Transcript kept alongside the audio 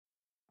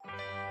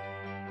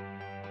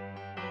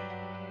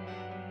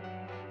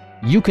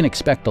You can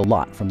expect a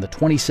lot from the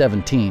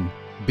 2017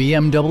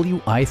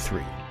 BMW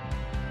i3.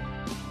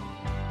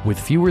 With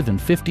fewer than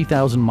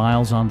 50,000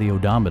 miles on the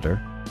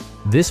odometer,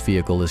 this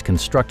vehicle is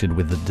constructed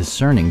with the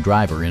discerning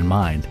driver in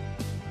mind.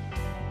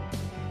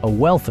 A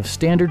wealth of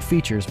standard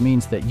features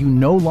means that you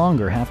no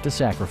longer have to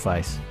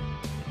sacrifice,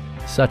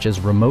 such as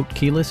remote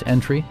keyless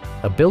entry,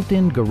 a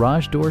built-in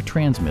garage door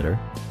transmitter,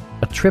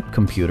 a trip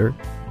computer,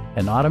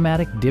 an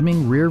automatic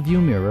dimming rear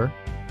view mirror,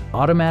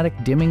 automatic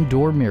dimming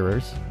door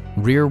mirrors,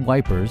 rear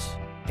wipers,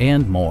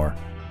 and more.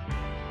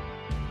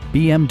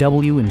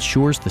 BMW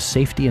ensures the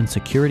safety and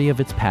security of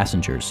its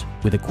passengers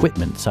with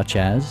equipment such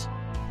as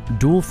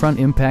dual front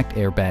impact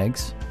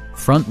airbags,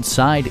 front and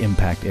side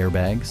impact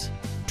airbags,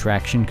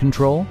 traction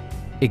control,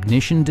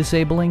 ignition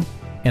disabling,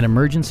 an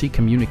emergency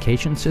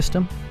communication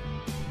system,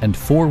 and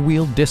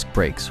four-wheel disc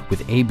brakes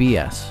with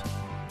ABS.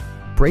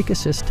 Brake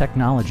assist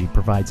technology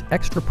provides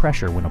extra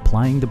pressure when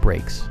applying the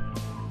brakes.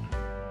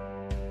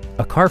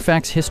 A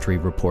Carfax history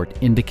report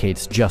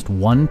indicates just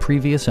one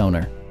previous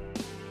owner.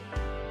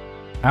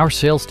 Our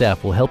sales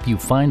staff will help you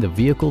find the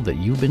vehicle that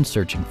you've been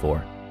searching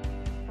for.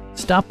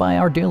 Stop by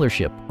our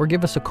dealership or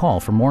give us a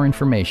call for more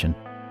information.